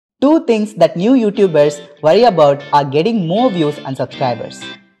Two things that new YouTubers worry about are getting more views and subscribers.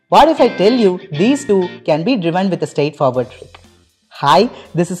 What if I tell you these two can be driven with a straightforward trick? Hi,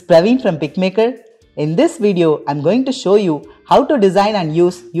 this is Praveen from PicMaker. In this video, I'm going to show you how to design and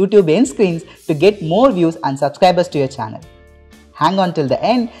use YouTube end screens to get more views and subscribers to your channel. Hang on till the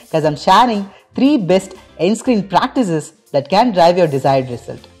end because I'm sharing 3 best end screen practices that can drive your desired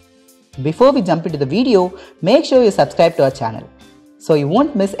result. Before we jump into the video, make sure you subscribe to our channel so you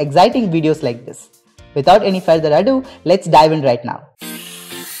won't miss exciting videos like this. Without any further ado, let's dive in right now.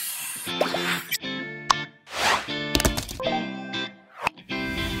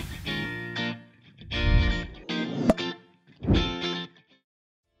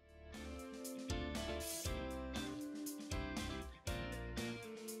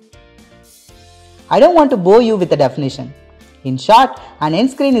 I don't want to bore you with the definition. In short, an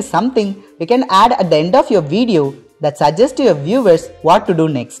end screen is something you can add at the end of your video that suggests to your viewers what to do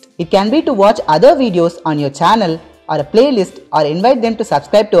next. It can be to watch other videos on your channel or a playlist or invite them to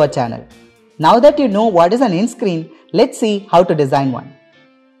subscribe to our channel. Now that you know what is an end screen, let's see how to design one.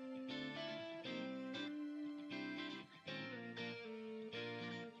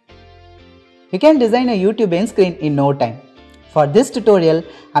 You can design a YouTube end screen in no time. For this tutorial,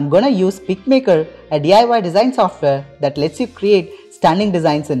 I'm gonna use PicMaker, a DIY design software that lets you create stunning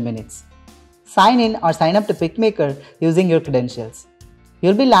designs in minutes. Sign in or sign up to PicMaker using your credentials.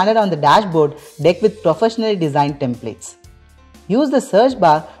 You'll be landed on the dashboard decked with professionally designed templates. Use the search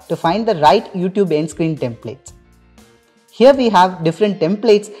bar to find the right YouTube end screen templates. Here we have different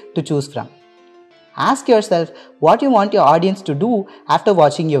templates to choose from. Ask yourself what you want your audience to do after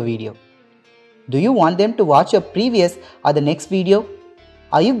watching your video. Do you want them to watch your previous or the next video?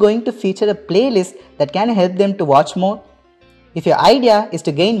 Are you going to feature a playlist that can help them to watch more? If your idea is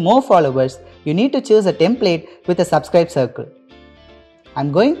to gain more followers, you need to choose a template with a subscribe circle.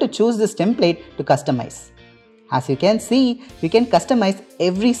 I'm going to choose this template to customize. As you can see, you can customize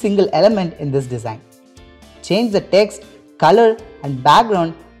every single element in this design. Change the text, color and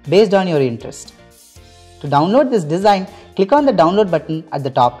background based on your interest. To download this design, click on the download button at the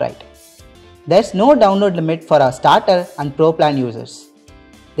top right. There's no download limit for our starter and pro plan users.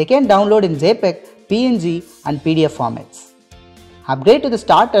 They can download in JPEG, PNG and PDF formats. Upgrade to the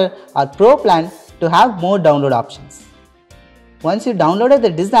starter or pro plan to have more download options. Once you downloaded the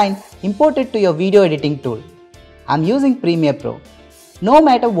design, import it to your video editing tool. I'm using Premiere Pro. No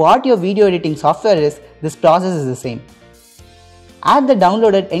matter what your video editing software is, this process is the same. Add the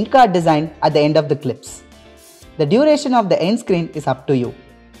downloaded end card design at the end of the clips. The duration of the end screen is up to you.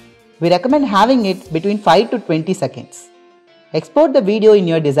 We recommend having it between 5 to 20 seconds. Export the video in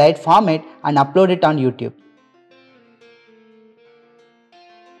your desired format and upload it on YouTube.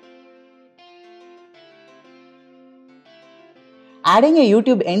 Adding a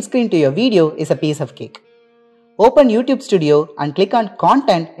YouTube end screen to your video is a piece of cake. Open YouTube Studio and click on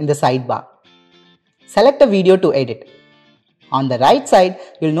Content in the sidebar. Select a video to edit. On the right side,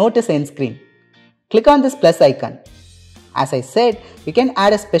 you'll notice end screen. Click on this plus icon. As I said, you can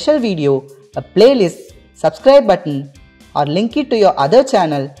add a special video, a playlist, subscribe button, or link it to your other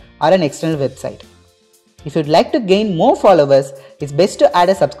channel or an external website. If you'd like to gain more followers, it's best to add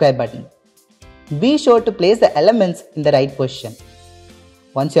a subscribe button. Be sure to place the elements in the right position.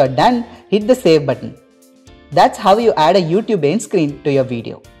 Once you're done, hit the save button. That's how you add a YouTube end screen to your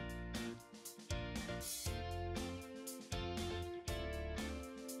video.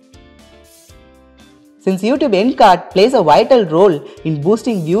 Since YouTube end card plays a vital role in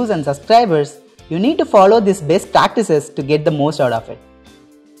boosting views and subscribers, you need to follow these best practices to get the most out of it.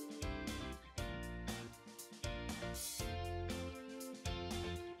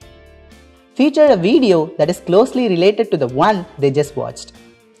 Feature a video that is closely related to the one they just watched.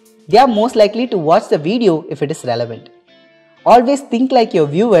 They are most likely to watch the video if it is relevant. Always think like your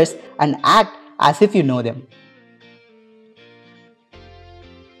viewers and act as if you know them.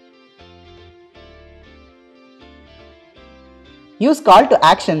 Use call to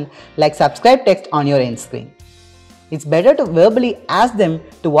action like subscribe text on your end screen. It's better to verbally ask them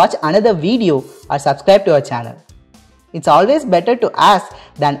to watch another video or subscribe to our channel. It's always better to ask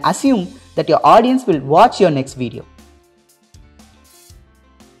than assume that your audience will watch your next video.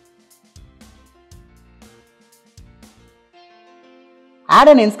 Add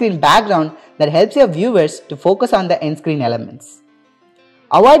an end screen background that helps your viewers to focus on the end screen elements.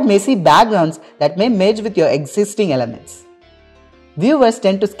 Avoid messy backgrounds that may merge with your existing elements. Viewers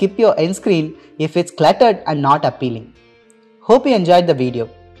tend to skip your end screen if it's cluttered and not appealing. Hope you enjoyed the video.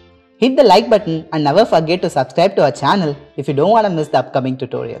 Hit the like button and never forget to subscribe to our channel if you don't want to miss the upcoming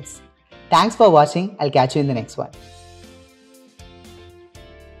tutorials. Thanks for watching. I'll catch you in the next one.